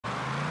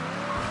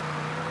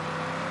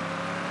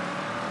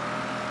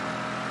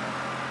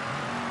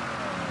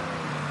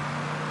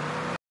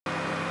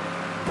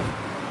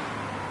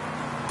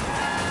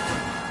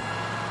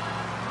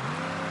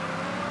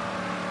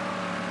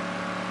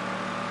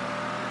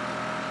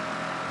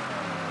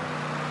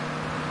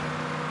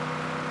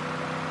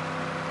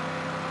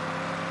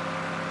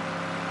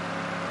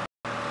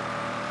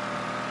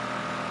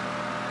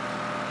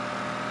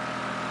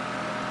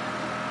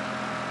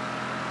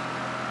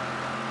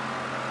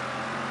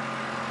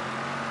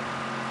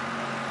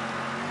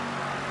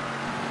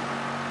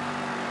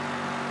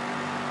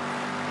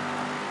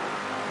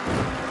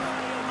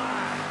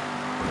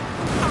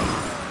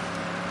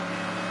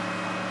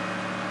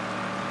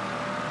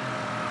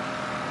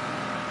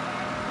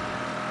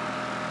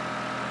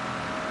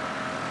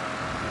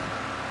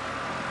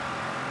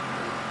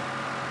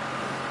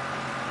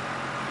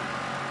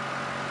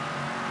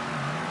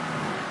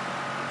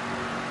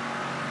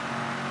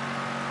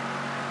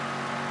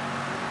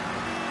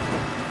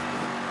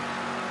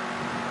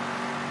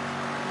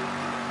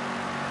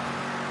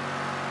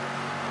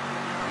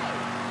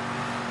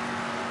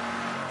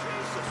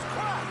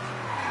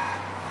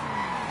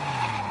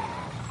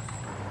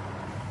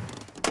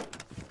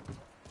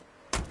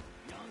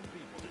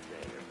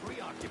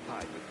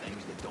preoccupied with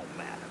things that don't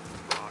matter.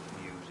 Rock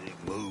music,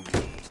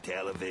 movies,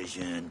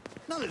 television.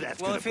 None of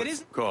that's well, if it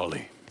isn't...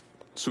 Carly,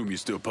 assume you're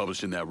still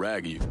publishing that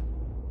rag of you.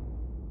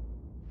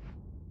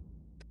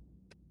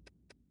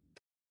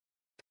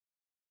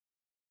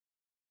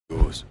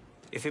 Yours.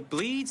 If it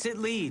bleeds, it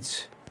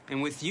leads.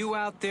 And with you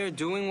out there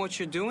doing what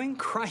you're doing,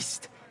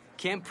 Christ,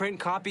 can't print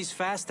copies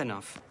fast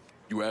enough.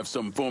 You have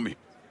something for me?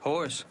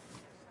 Whores.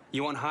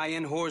 You want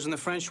high-end whores in the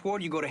French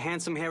ward, you go to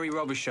Handsome Harry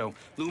Rubber Show,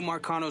 Lou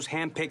Marcano's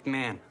hand-picked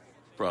man.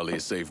 Probably a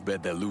safe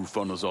bet that Lou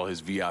funnels all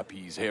his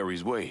VIPs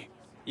Harry's way.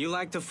 You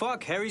like to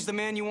fuck, Harry's the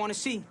man you want to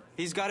see.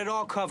 He's got it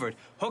all covered.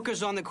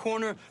 Hookers on the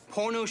corner,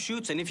 porno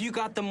shoots, and if you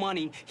got the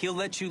money, he'll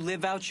let you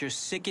live out your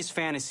sickest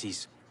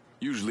fantasies.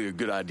 Usually a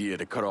good idea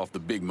to cut off the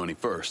big money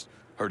first.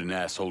 Hurt an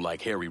asshole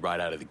like Harry right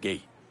out of the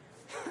gate.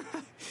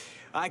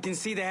 I can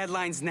see the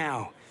headlines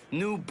now.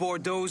 New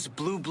Bordeaux's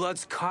Blue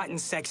Bloods cotton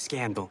sex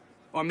scandal.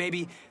 Or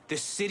maybe the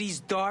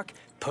city's dark,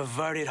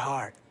 perverted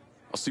heart.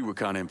 I'll see what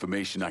kind of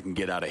information I can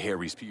get out of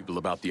Harry's people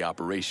about the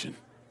operation.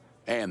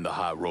 And the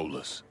high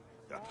rollers.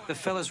 The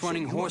fellas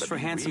running horse for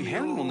Handsome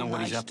Harry will know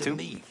what he's up to.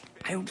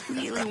 I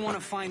really want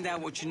to find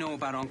out what you know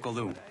about Uncle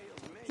Lou.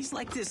 He's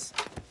like this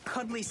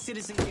cuddly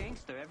citizen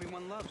gangster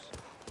everyone loves.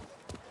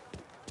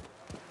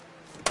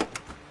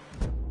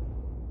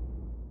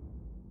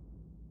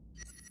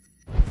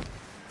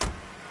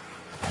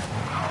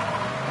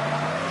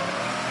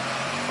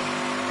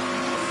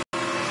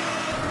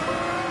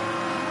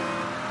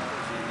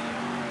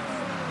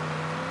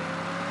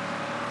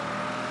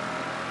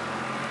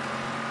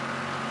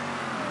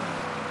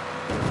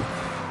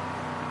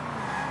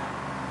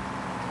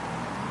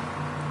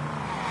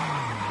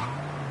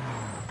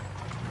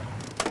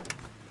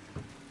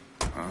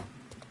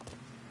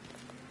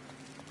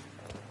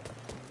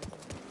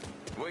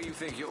 Where you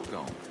think you're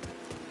going?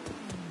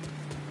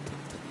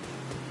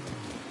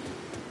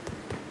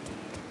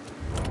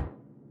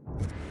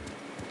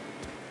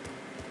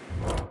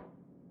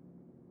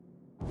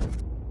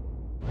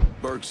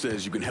 Burke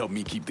says you can help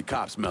me keep the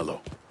cops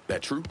mellow.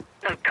 That true?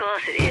 Of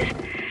course it is.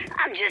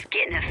 I'm just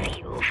getting a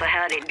feel for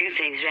how they do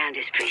things around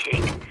this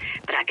precinct.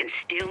 But I can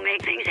still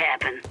make things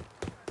happen.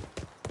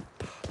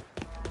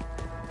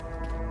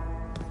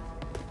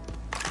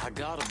 I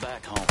got her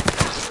back home.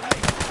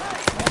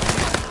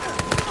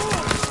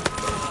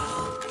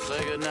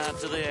 Say goodnight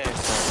to the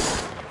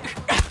asshole.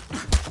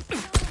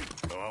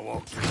 I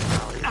walked through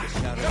out here.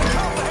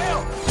 How the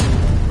hell?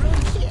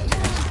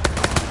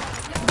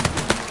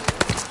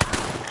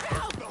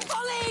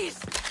 Police!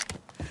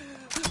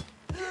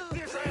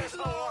 This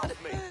asshole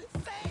off me!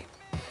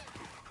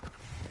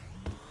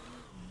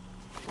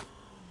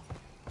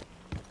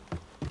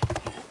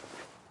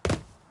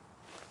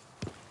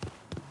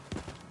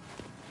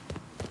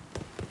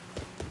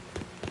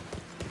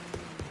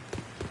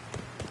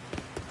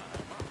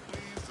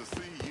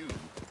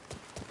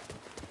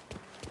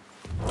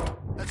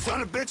 That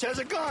son of a bitch has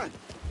a gun!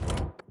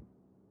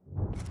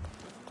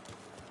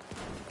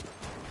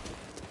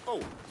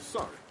 Oh,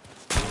 sorry.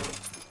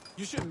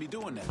 You shouldn't be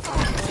doing that.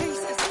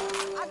 Jesus!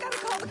 I gotta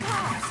call the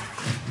cops!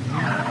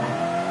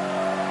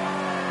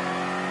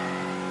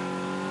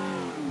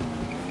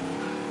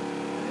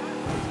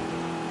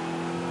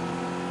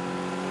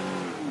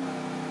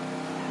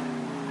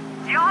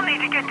 Y'all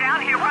need to get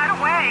down here right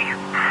away.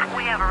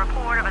 We have a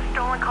report of a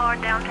stolen car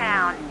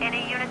downtown.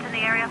 Any units in the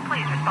area,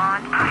 please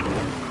respond.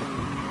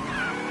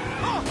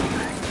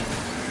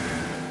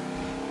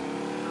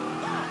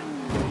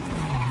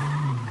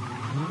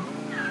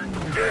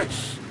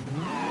 Yes!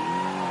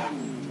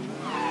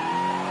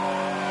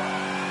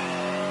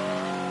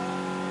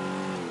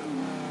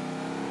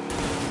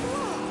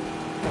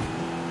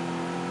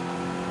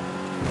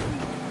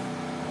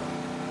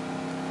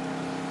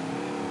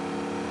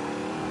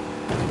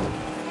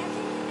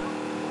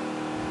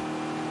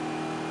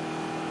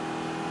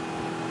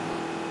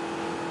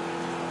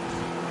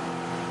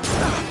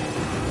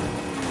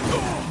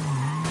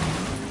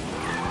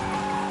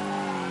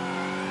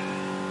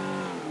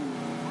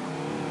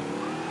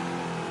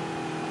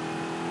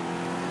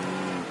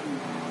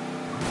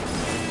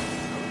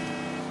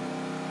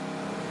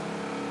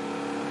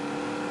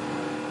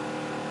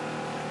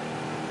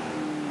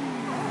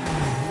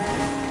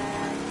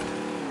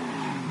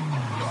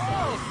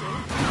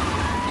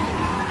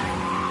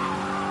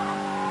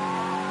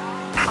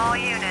 All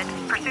units,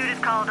 pursuit is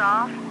called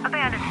off.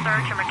 Abandon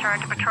search and return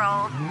to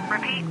patrols.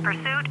 Repeat,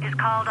 pursuit is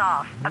called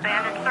off.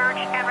 Abandon search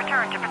and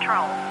return to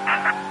patrol.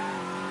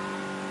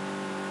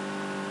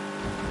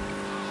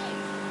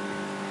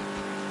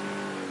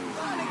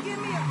 Honey, give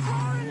me a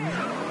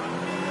coroner!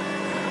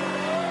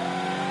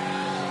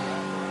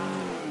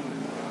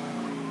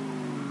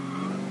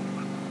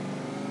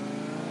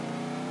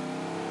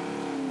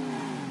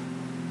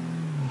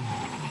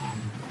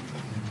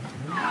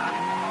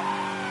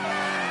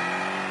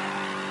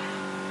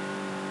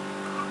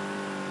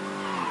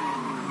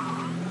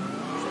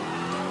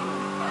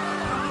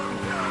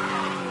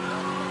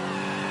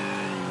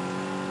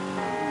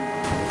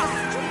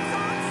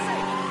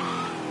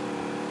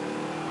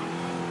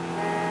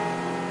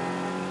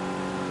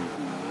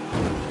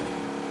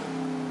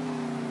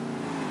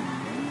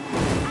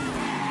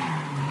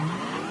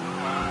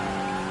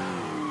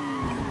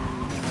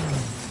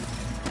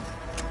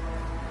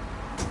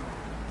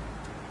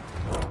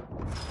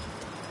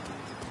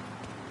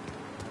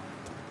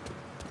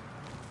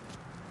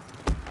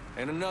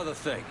 And another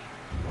thing.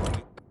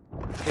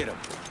 Hit him.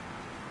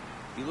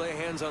 You lay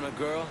hands on a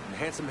girl, and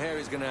Handsome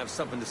Harry's gonna have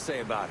something to say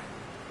about it.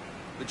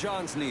 The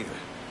Johns neither.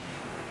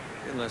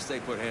 Unless they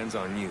put hands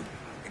on you.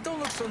 Hey, don't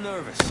look so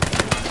nervous.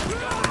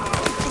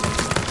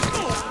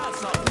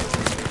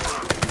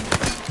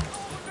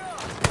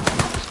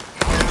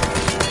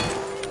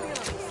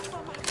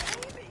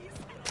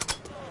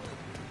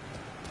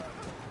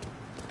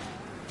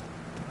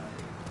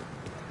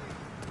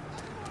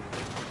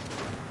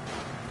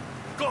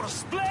 Gonna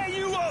splare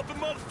you open,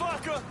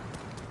 motherfucker!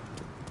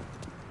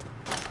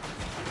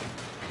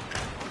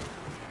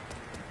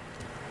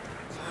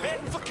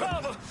 Heading for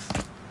cover!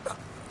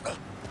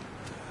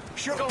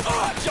 Sure gonna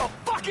punch your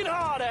fucking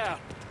heart out!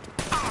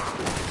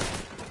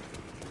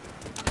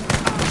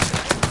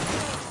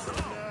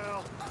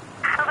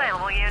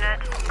 Available unit.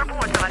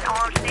 Reports of an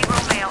armed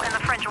Negro male in the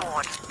French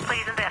ward.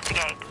 Please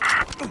investigate.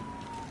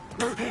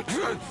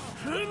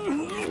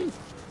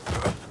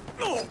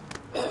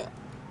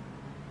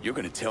 You're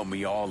gonna tell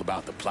me all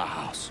about the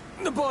Plowhouse.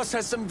 The boss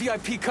has some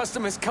VIP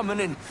customers coming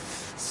in.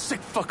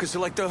 Sick fuckers who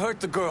like to hurt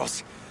the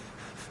girls.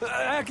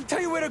 I can tell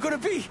you where they're gonna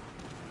be.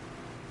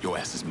 Your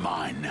ass is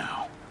mine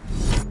now.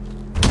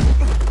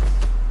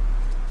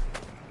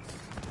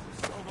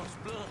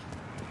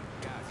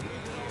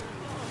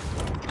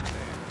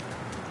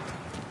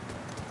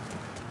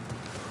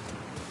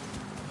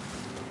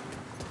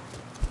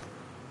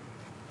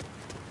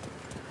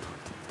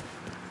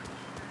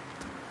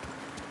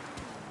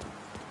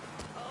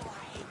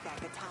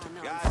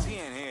 Guys, he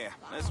ain't here.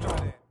 Let's try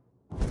that.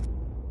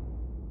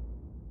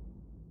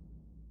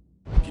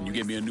 Can you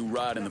get me a new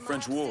ride in the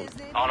French ward?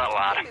 On a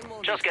lot.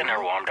 Just getting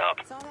her warmed up.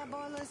 That's all that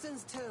boy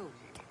listens to.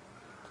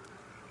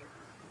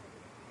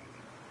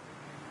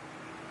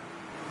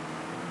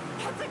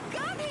 That's a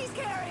gun he's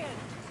carrying!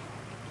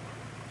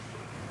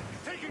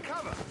 Taking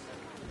cover!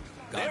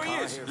 There he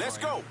is! Let's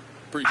go!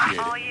 Appreciate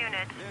All it.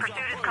 units,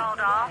 pursuit is called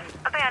off.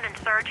 Abandon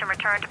search and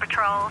return to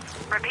patrol.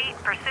 Repeat,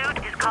 pursuit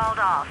is called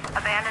off.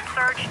 Abandon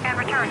search and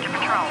return to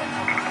patrol.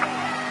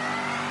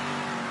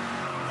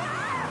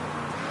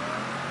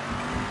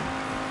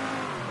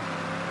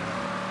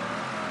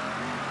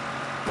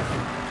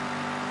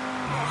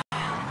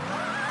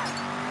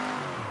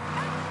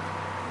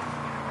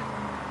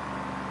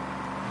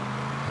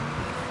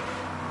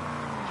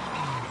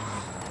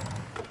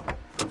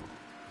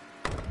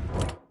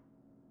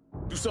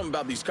 Do something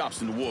about these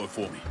cops in the ward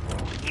for me.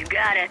 You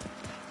got it.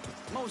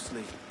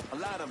 Mostly, a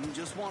lot of them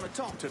just want to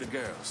talk to the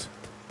girls.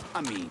 I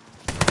mean...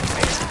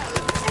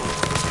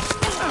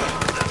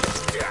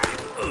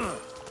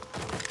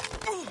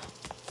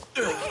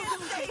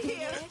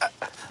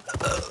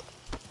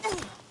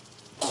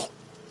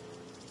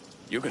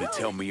 You're gonna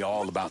tell me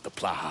all about the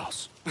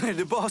Plowhouse.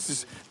 The boss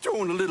is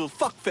throwing a little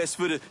fuckfest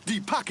for the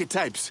deep pocket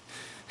types.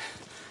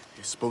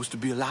 There's supposed to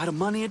be a lot of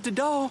money at the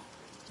door.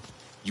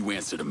 You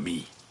answer to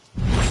me.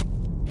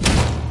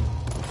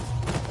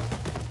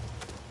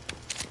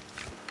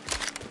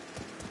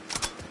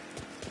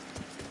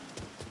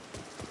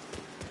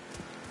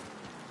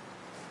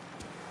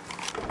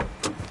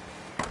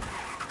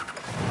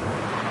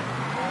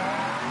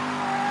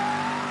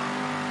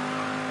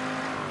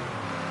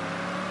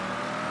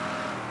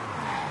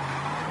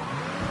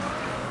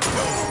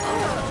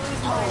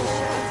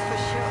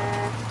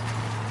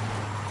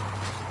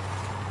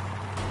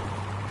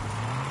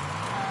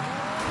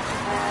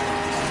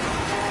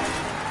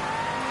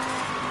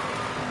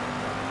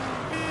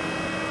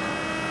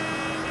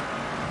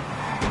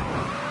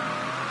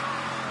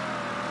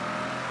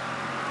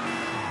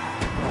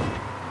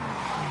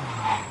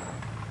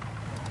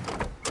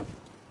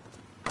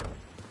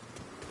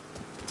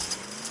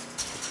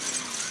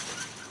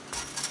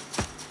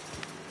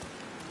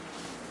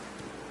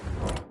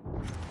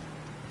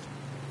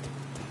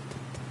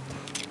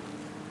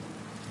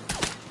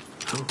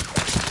 You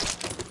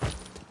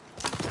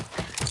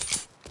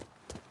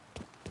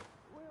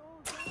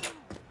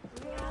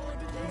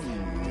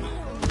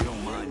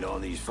don't mind all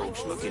these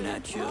folks looking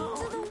at you?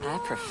 I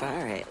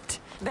prefer it.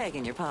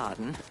 Begging your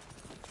pardon.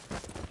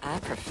 I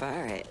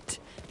prefer it.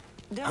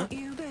 Don't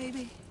you,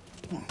 baby?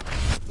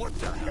 What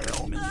the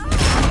hell?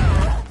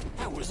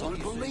 That was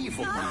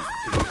unbelievable.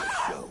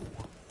 Show.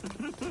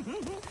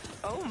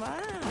 Oh,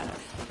 my.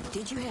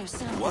 Did you have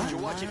some? What? You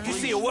watch it? You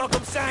see a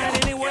welcome sign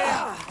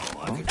anywhere?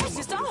 That's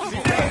just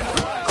awful.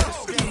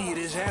 Idiot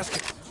is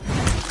asking.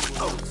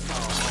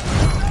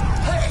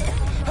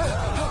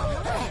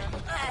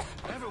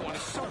 Everyone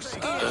is so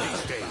scared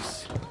these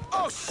days.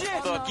 Oh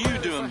shit! Fuck you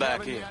doing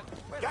back here?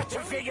 Got you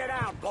figured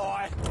out,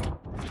 boy.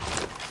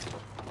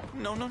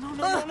 No.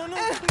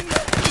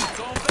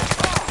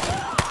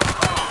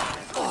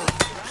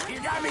 You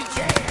got me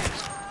jammed.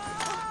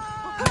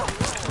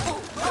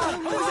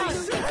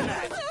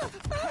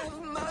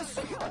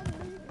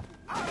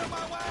 Out of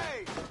my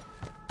way!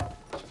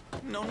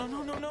 No.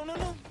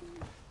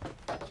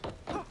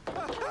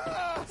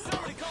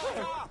 Somebody call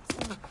the cops!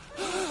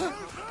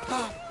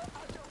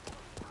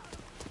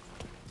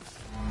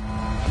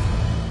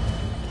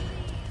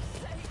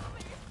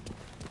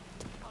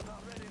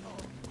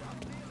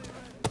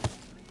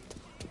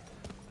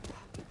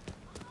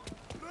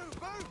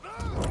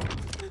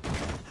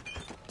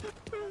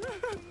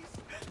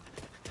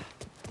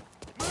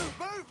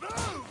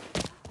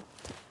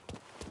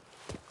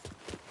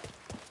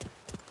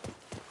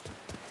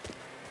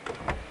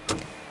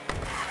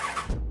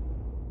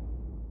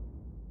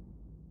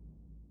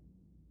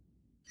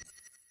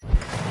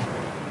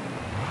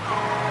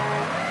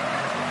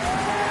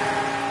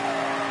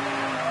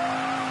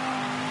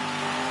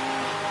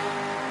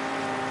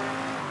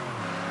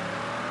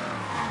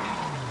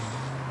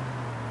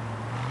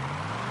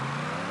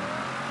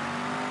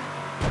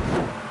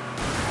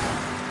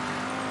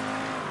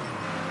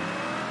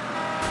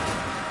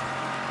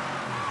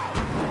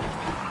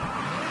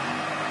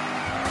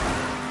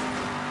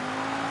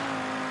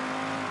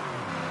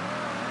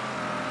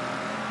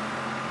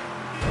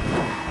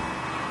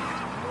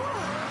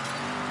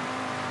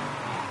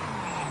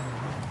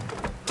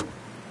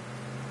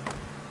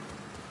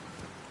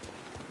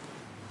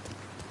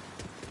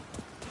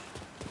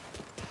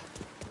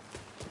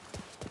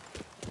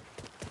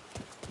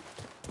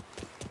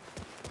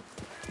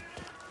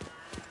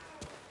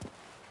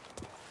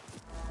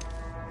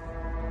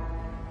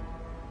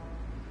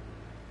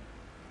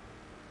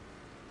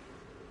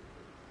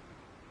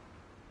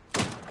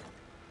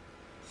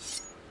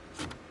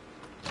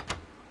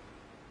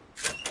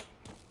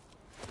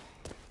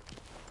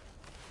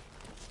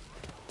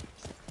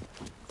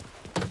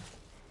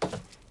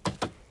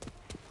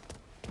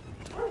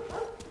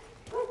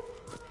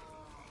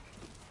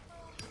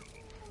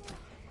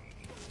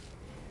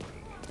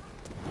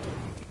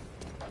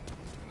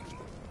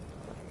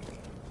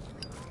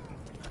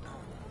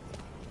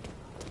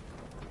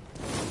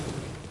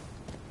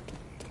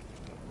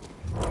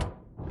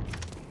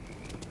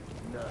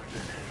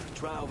 Nothing.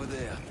 Try over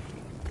there.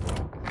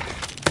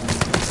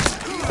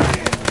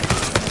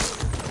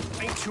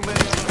 Ain't too many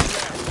of us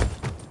left.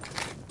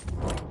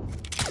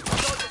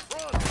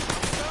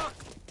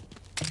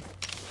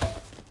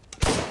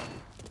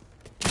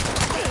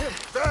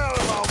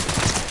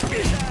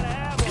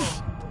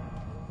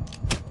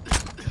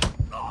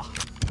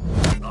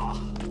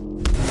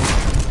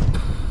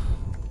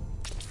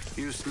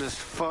 Useless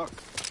fuck.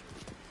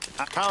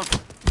 I count.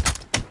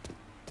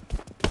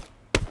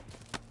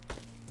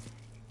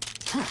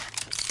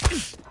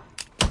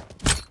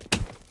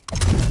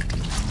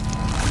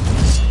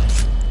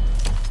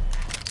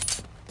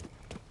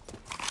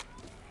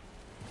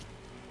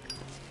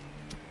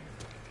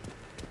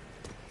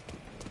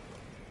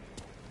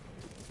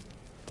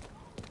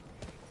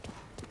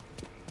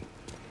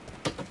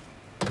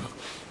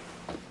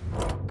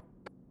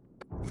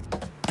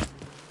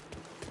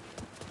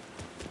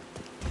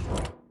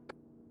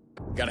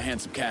 Gotta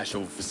hand some cash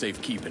over for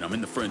safekeeping. I'm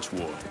in the French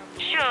Ward.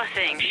 Sure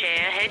thing, Cher.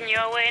 Heading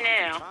your way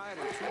now. Tired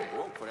and too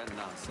broke for that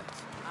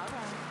nonsense.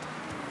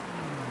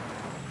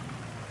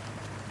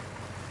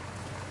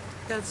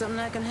 Got something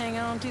I can hang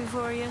on to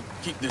for you?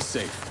 Keep this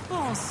safe.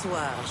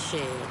 Bonsoir,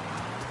 Cher.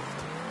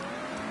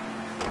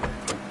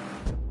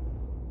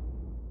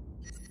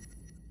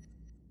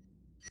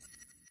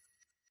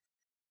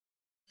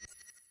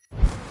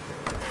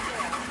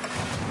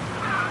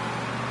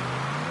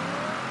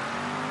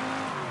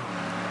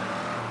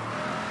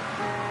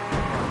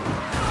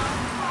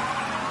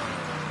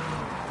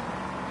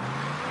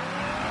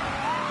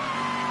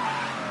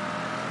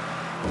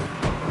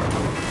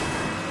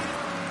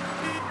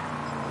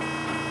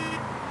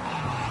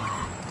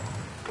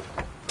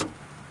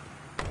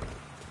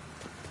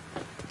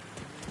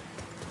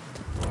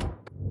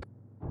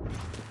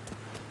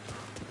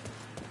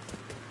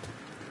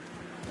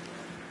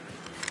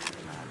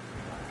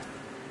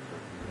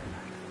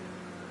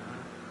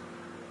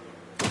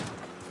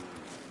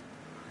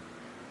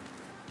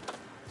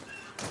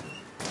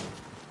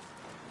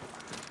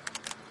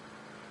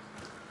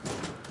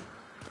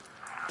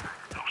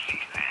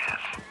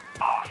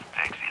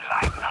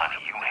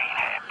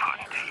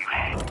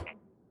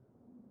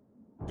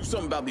 Do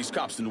something about these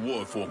cops in the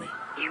ward for me.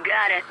 You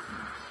got it.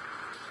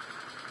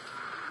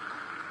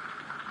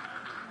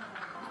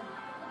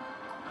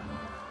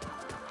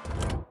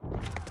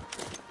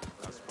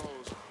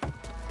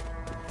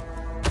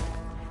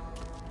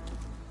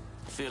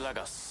 Feel like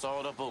a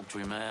sawed-up oak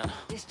tree, man.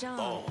 This John,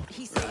 Oh,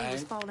 he said he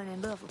was falling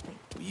in love with me.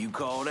 You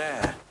call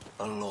that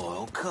a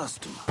loyal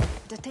customer?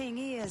 The thing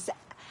is,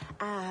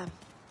 I'm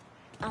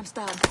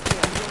starting to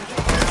feel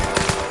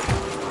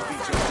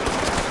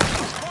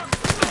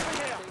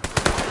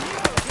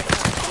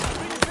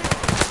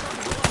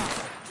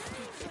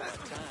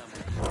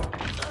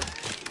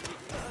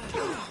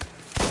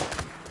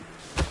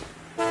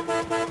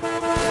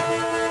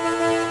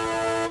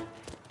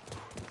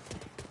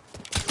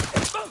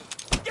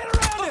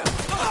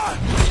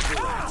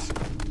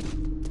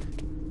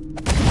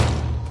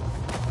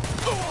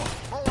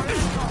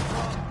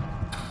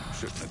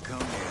Shouldn't have come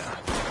here.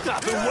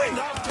 Stop it, wait!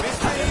 Miss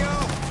Video!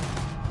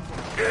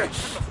 What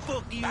the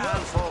fuck you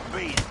up for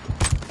being?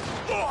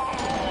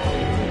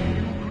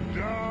 Good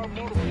job,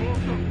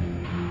 motherfucker!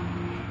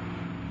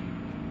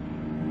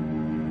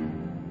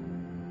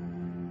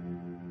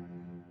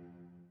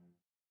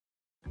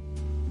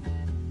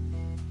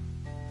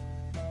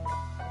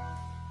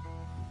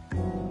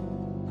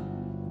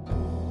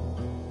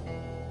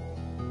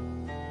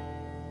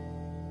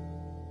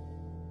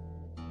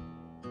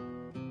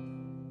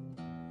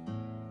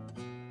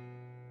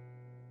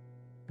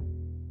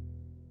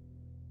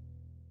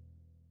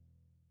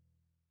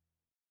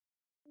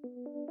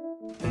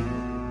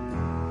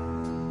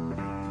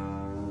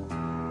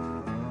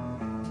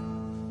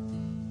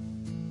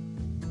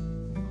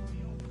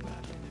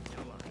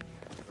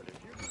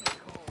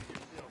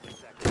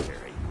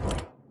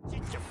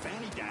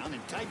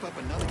 Type up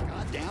another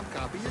goddamn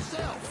copy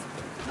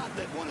yourself. Not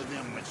that one of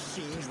them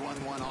machines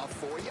run one off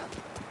for you.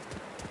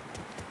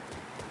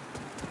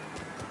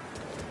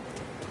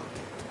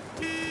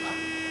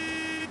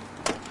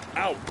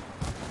 Out!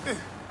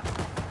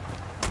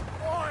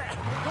 Boy,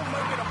 you're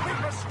making a big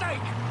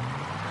mistake!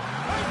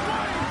 Make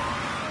way!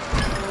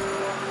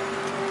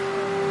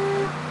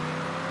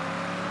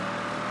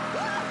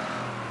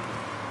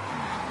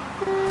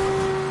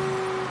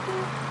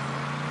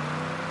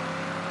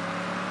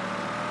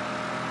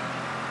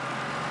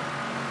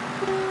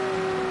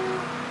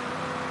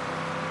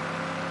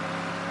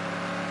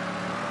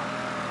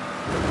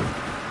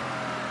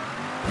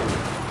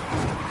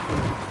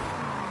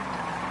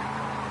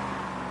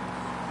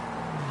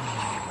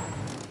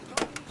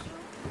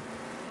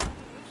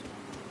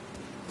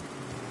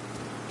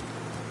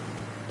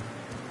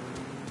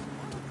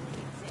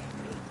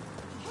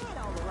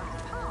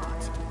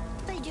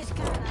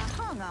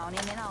 on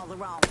him in all the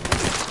wrong.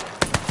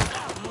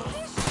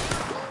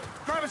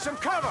 Grabbing some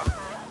cover!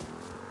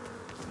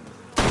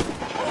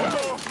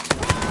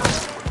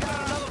 Got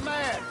another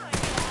man!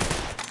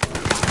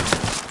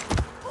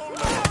 Oh,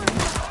 no!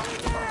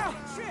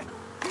 Shit!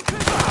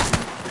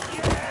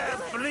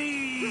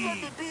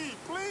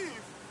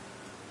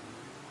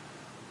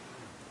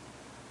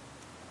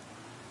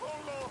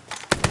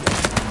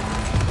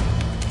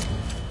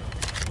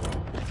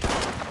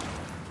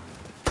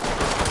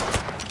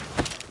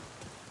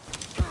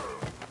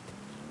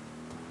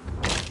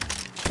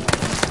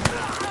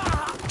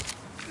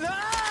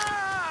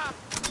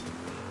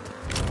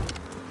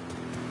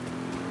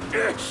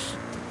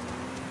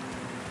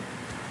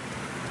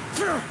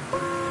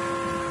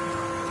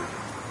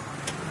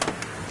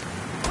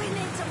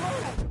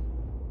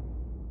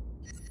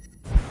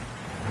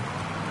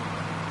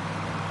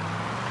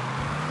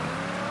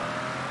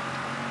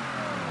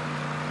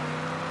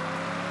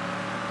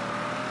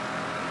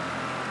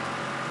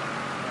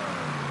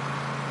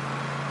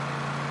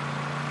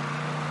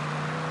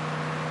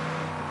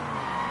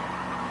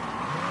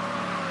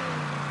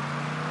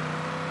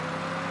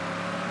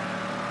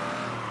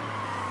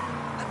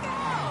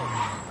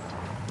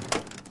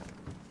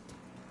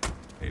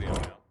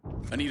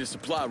 need a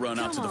supply run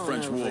out to the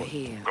French Come on over ward.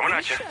 here. Coming I'll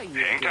at you. show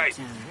you a Hang good tight.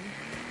 time.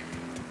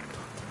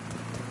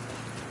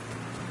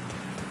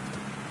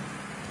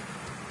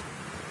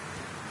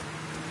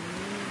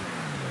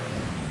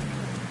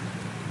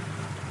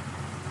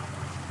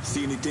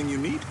 See anything you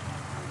need?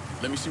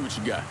 Let me see what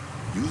you got.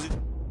 Use it.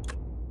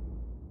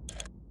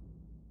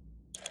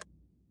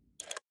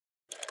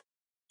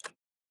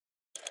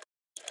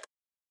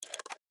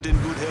 In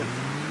good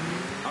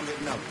health. I'm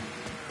heading out.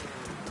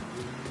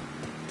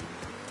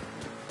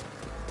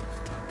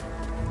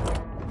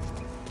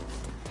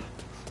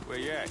 Where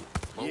you at?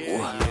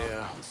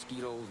 Yeah.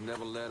 Mosquitoes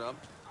never let up.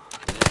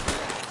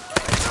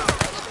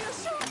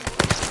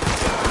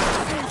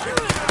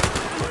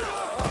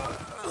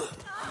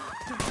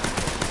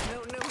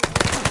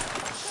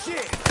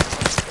 Shit!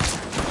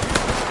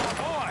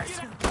 Boys!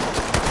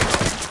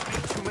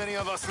 Ain't too many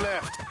of us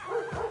left.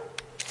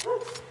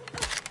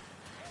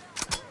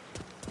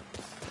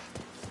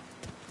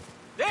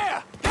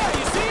 There! There,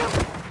 you see him?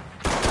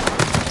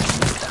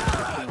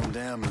 Killing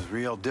them is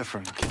real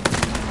different.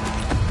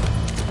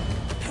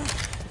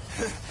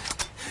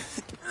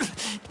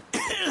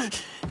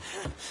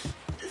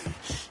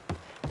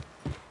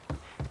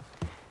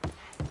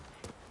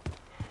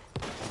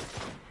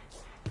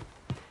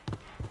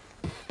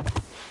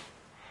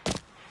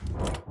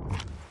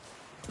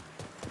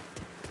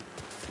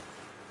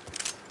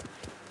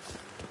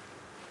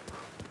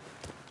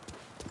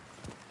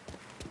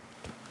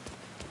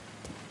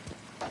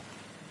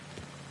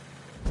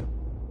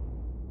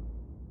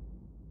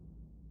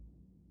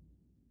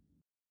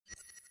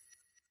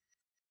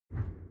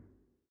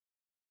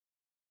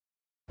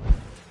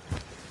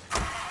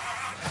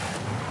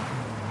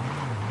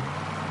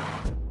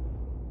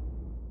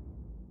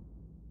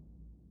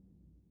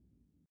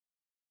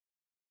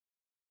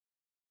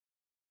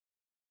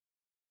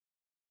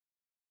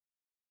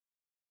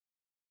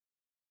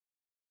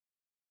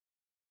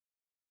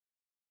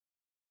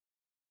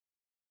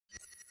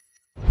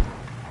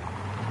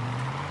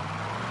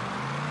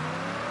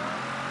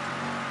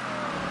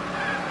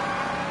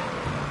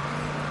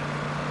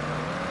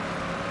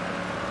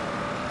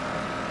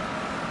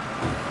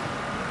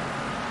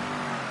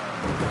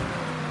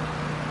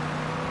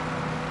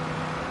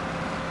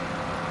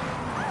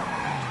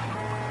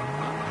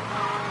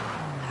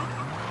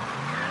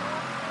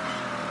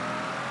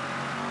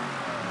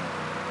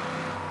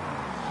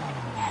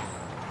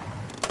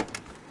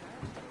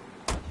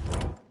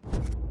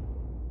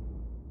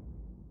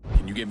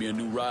 Can you get me a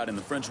new ride in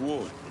the French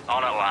ward?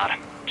 On it, lad.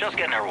 Just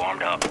getting her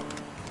warmed up.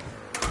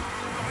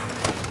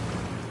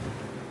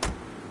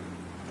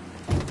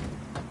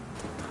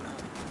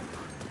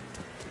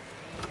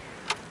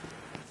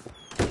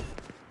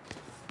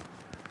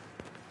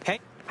 Hey,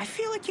 I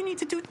feel like you need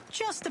to do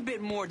just a bit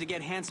more to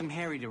get Handsome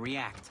Harry to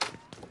react.